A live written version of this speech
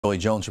Joey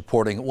Jones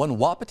reporting one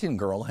Wahpeton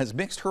girl has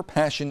mixed her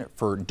passion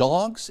for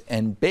dogs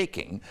and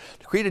baking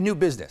to create a new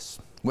business,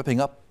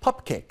 whipping up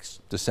Pupcakes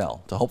to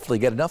sell to hopefully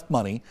get enough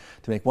money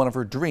to make one of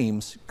her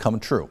dreams come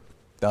true.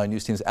 Valley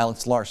News Team's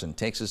Alex Larson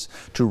takes us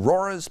to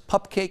Roars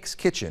Wahpeton's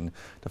kitchen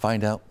to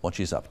find out what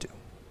she's up to.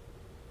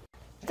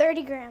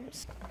 30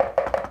 grams.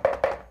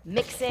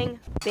 Mixing,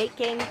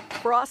 baking,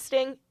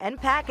 frosting, and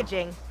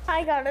packaging.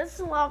 I got a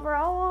slobber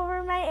all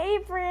over my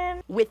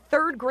apron. With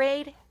third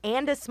grade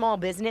and a small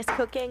business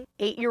cooking,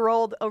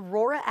 8-year-old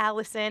Aurora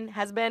Allison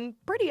has been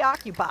pretty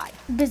occupied.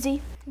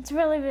 Busy. It's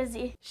really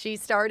busy. She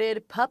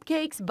started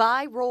Pupcakes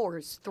by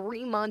Roars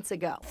 3 months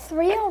ago.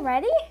 3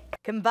 already?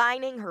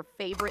 Combining her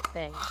favorite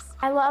things.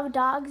 I love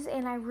dogs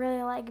and I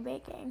really like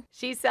baking.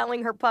 She's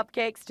selling her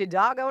Pupcakes to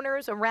dog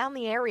owners around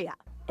the area.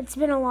 It's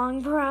been a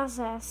long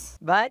process.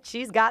 But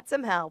she's got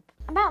some help.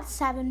 About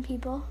 7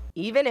 people.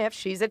 Even if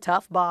she's a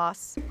tough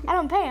boss. I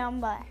don't pay them,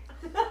 but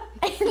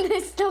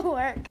they still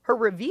work. Her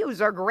reviews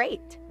are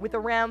great, with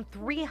around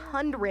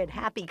 300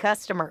 happy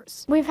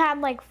customers. We've had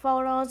like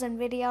photos and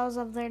videos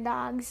of their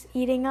dogs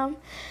eating them.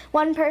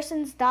 One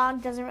person's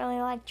dog doesn't really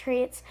like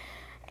treats,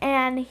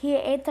 and he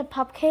ate the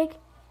Pupcake,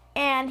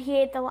 and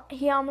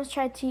he almost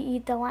tried to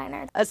eat the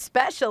liner.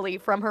 Especially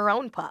from her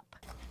own pup.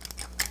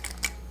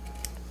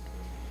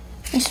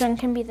 This one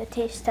can be the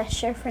taste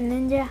tester for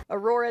Ninja.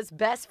 Aurora's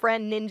best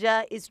friend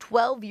Ninja is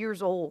 12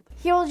 years old.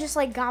 He will just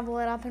like gobble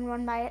it up in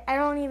one bite. I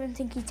don't even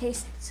think he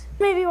tastes.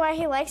 Maybe why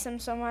he likes them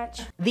so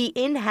much. The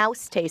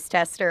in-house taste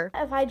tester,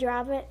 If I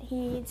drop it,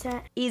 he eats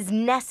it. is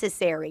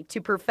necessary to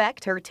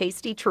perfect her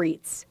tasty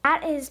treats.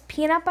 That is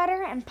peanut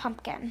butter and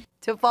pumpkin.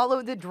 To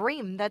follow the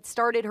dream that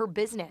started her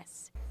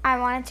business. I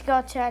wanted to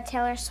go to a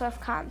Taylor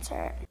Swift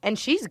concert. And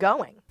she's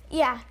going.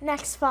 Yeah,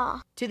 next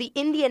fall. To the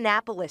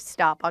Indianapolis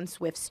stop on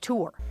Swift's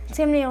tour. It's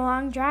gonna be a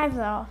long drive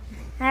though,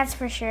 that's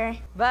for sure.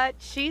 But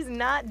she's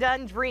not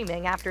done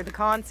dreaming after the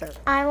concert.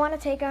 I want to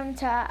take him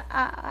to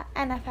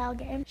an NFL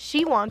game.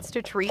 She wants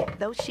to treat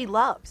those she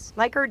loves,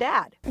 like her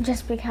dad.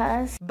 Just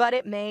because. But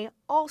it may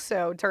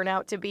also turn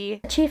out to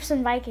be The Chiefs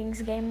and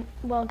Vikings game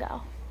will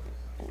go.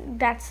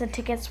 That's the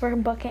tickets we're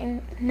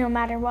booking no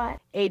matter what.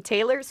 a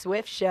Taylor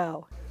Swift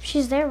show. If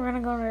she's there, we're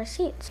gonna go to her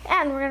seats.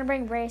 And we're gonna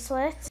bring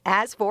bracelets.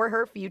 As for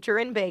her future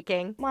in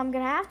baking, Well, I'm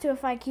gonna have to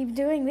if I keep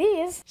doing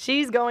these.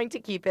 she's going to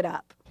keep it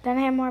up. Then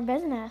I have more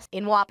business.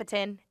 In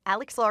Wahpeton,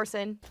 Alex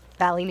Larson,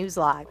 Valley News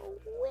Live.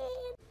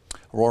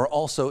 Aurora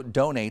also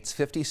donates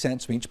 50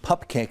 cents from each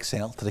Pupcake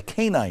sale to the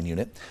K-9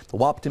 unit, the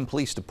Wahpeton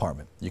Police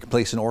Department. You can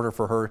place an order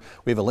for her.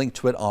 We have a link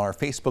to it on our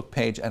Facebook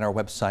page and our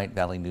website,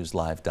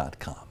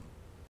 valleynewslive.com.